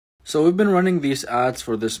So we've been running these ads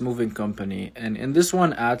for this moving company, and in this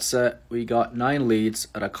one ad set, we got 9 leads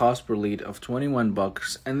at a cost per lead of 21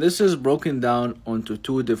 bucks, and this is broken down onto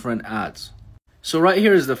 2 different ads. So right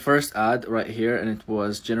here is the first ad right here, and it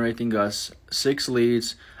was generating us 6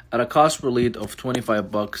 leads at a cost per lead of 25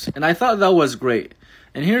 bucks, and I thought that was great.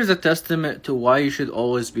 And here's a testament to why you should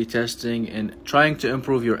always be testing and trying to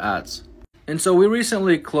improve your ads. And so we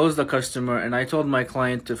recently closed a customer, and I told my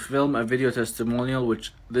client to film a video testimonial,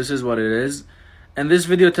 which this is what it is. And this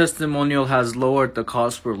video testimonial has lowered the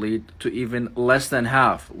cost per lead to even less than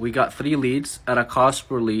half. We got 3 leads at a cost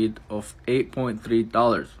per lead of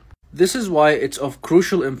 $8.3. This is why it's of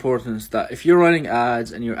crucial importance that if you're running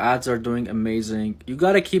ads and your ads are doing amazing, you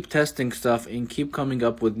gotta keep testing stuff and keep coming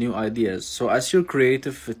up with new ideas. So as your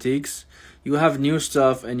creative fatigues, you have new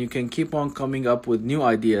stuff and you can keep on coming up with new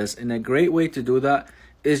ideas. And a great way to do that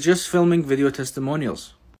is just filming video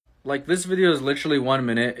testimonials. Like, this video is literally 1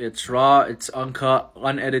 minute. It's raw, it's uncut,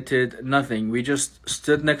 unedited, nothing. We just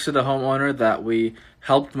stood next to the homeowner that we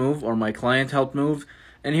helped move, or my client helped move.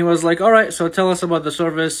 And he was like, all right, so tell us about the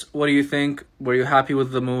service. What do you think? Were you happy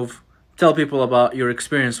with the move? Tell people about your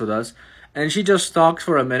experience with us. And she just talked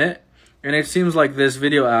for a minute. And it seems like this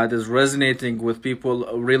video ad is resonating with people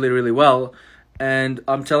really, really well. And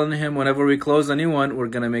I'm telling him whenever we close a new one, we're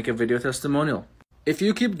going to make a video testimonial. If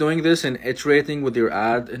you keep doing this and iterating with your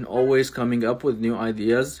ad and always coming up with new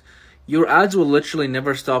ideas, your ads will literally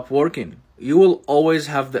never stop working. You will always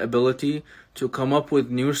have the ability to come up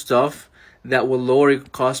with new stuff that will lower your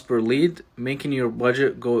cost per lead, making your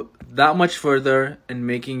budget go that much further and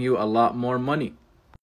making you a lot more money.